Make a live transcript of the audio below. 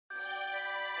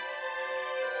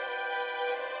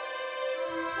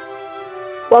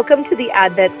Welcome to the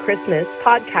Advent Christmas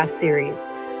podcast series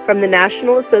from the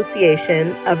National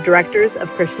Association of Directors of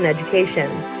Christian Education.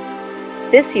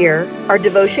 This year, our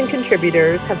devotion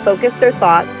contributors have focused their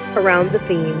thoughts around the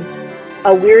theme,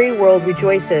 A Weary World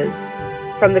Rejoices,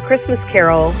 from the Christmas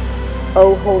carol,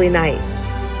 O Holy Night.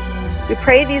 We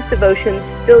pray these devotions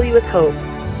fill you with hope,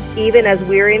 even as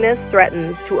weariness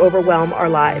threatens to overwhelm our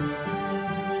lives.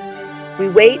 We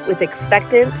wait with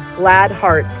expectant, glad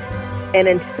hearts and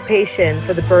anticipation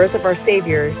for the birth of our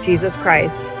Savior, Jesus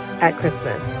Christ, at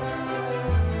Christmas.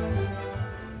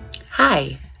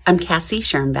 Hi, I'm Cassie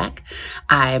Schermbeck.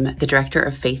 I'm the Director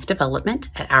of Faith Development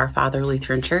at Our Father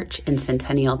Lutheran Church in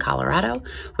Centennial, Colorado,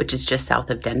 which is just south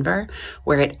of Denver,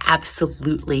 where it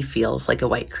absolutely feels like a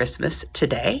white Christmas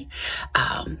today.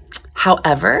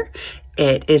 However,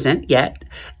 it isn't yet,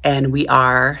 and we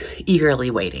are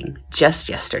eagerly waiting. Just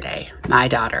yesterday, my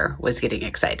daughter was getting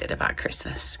excited about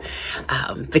Christmas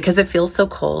because it feels so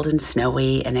cold and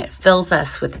snowy, and it fills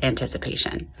us with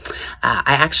anticipation. I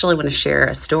actually want to share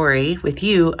a story with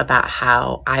you about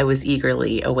how I was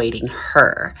eagerly awaiting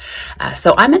her.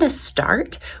 So I'm going to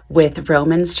start with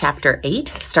Romans chapter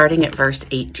 8, starting at verse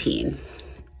 18.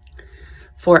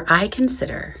 For I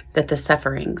consider that the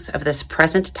sufferings of this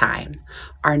present time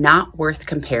are not worth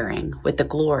comparing with the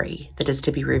glory that is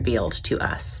to be revealed to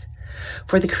us.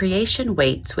 For the creation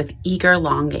waits with eager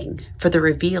longing for the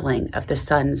revealing of the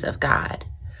sons of God.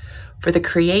 For the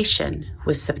creation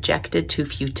was subjected to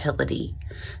futility,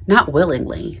 not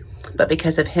willingly, but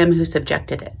because of him who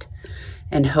subjected it,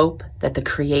 in hope that the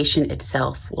creation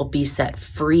itself will be set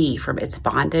free from its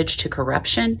bondage to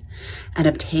corruption and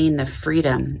obtain the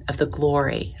freedom of the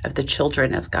glory of the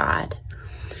children of God.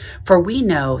 For we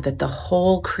know that the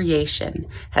whole creation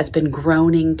has been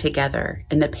groaning together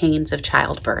in the pains of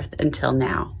childbirth until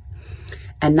now.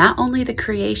 And not only the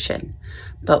creation,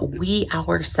 but we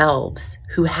ourselves,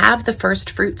 who have the first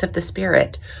fruits of the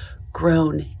Spirit,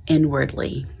 groan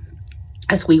inwardly,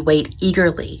 as we wait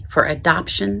eagerly for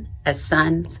adoption as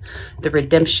sons, the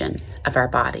redemption of our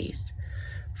bodies.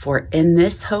 For in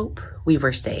this hope we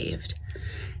were saved.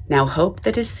 Now hope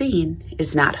that is seen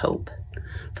is not hope.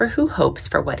 For who hopes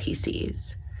for what he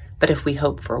sees? But if we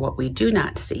hope for what we do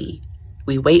not see,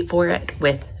 we wait for it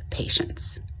with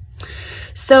patience.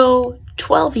 So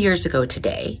 12 years ago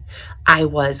today, I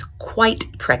was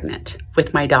quite pregnant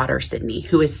with my daughter, Sydney,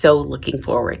 who is so looking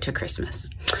forward to Christmas.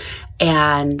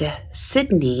 And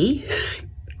Sydney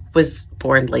was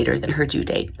born later than her due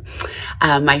date.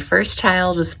 My first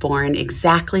child was born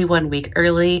exactly 1 week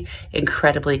early,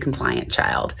 incredibly compliant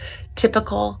child.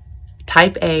 Typical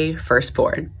type A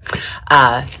firstborn.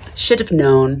 Should have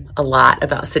known a lot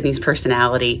about Sydney's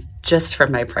personality just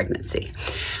from my pregnancy.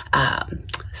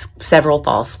 Several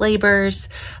false labors.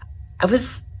 I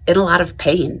was in a lot of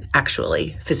pain,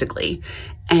 actually, physically.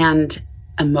 And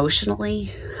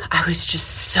emotionally, I was just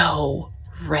so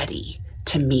ready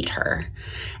to meet her.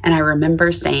 And I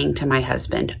remember saying to my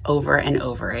husband over and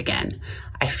over again,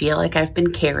 I feel like I've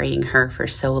been carrying her for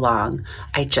so long.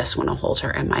 I just want to hold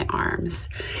her in my arms.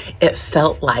 It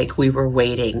felt like we were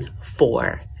waiting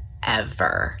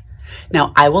forever.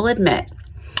 Now, I will admit,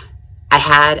 I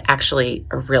had actually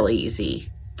a really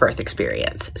easy birth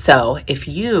experience. So if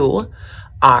you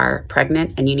are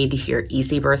pregnant and you need to hear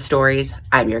easy birth stories,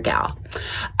 I'm your gal.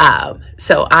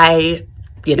 So I,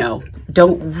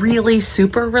 don't really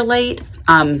super relate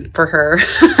for her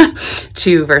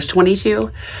to verse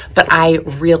 22, but I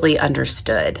really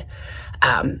understood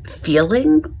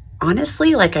feeling,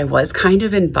 honestly, like I was kind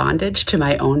of in bondage to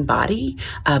my own body,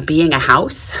 being a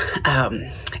house,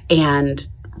 and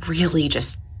really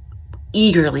just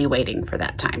eagerly waiting for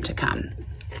that time to come.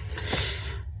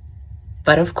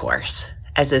 But of course,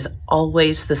 as is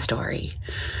always the story,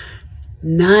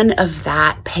 none of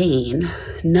that pain,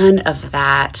 none of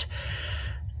that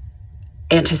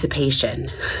anticipation,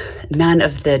 none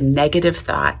of the negative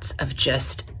thoughts of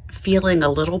just feeling a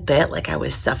little bit like I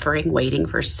was suffering, waiting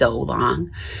for so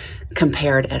long,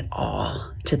 compared at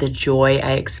all to the joy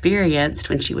I experienced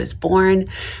when she was born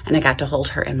and I got to hold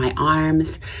her in my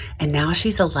arms. And now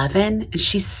she's 11 and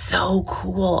she's so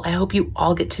cool. I hope you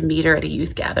all get to meet her at a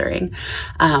youth gathering.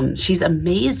 She's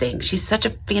amazing. She's such a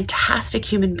fantastic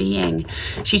human being.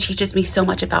 She teaches me so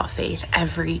much about faith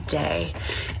every day,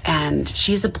 and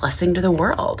she's a blessing to the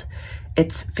world.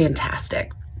 It's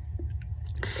fantastic.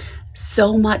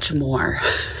 So much more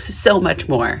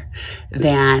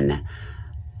than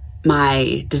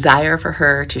my desire for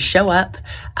her to show up,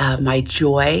 my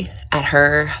joy at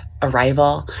her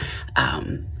arrival,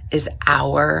 is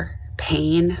our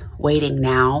pain waiting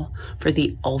now for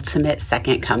the ultimate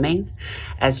second coming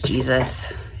as Jesus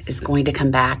is going to come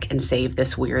back and save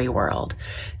this weary world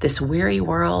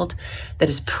that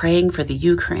is praying for the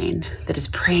Ukraine, that is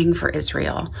praying for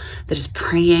Israel, that is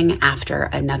praying after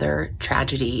another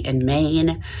tragedy in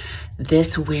Maine,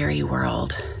 this weary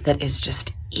world that is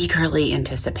just eagerly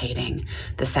anticipating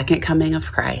the second coming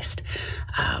of Christ.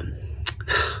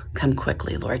 Come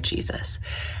quickly, Lord Jesus.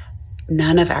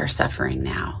 None of our suffering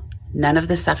now, none of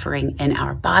the suffering in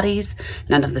our bodies,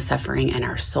 none of the suffering in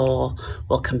our soul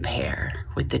will compare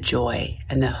with the joy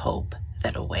and the hope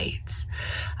that awaits.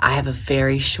 I have a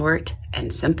very short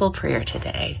and simple prayer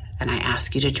today, and I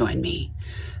ask you to join me.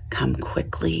 Come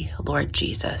quickly, Lord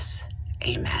Jesus.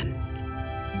 Amen.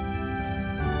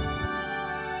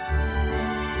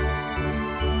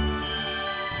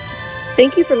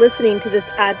 Thank you for listening to this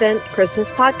Advent Christmas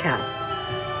podcast.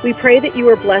 We pray that you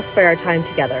are blessed by our time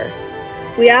together.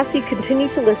 We ask you continue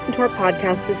to listen to our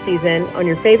podcast this season on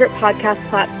your favorite podcast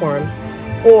platform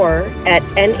or at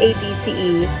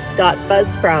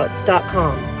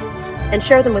nadce.buzzsprout.com and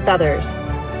share them with others.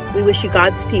 We wish you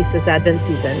God's peace this Advent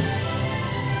season.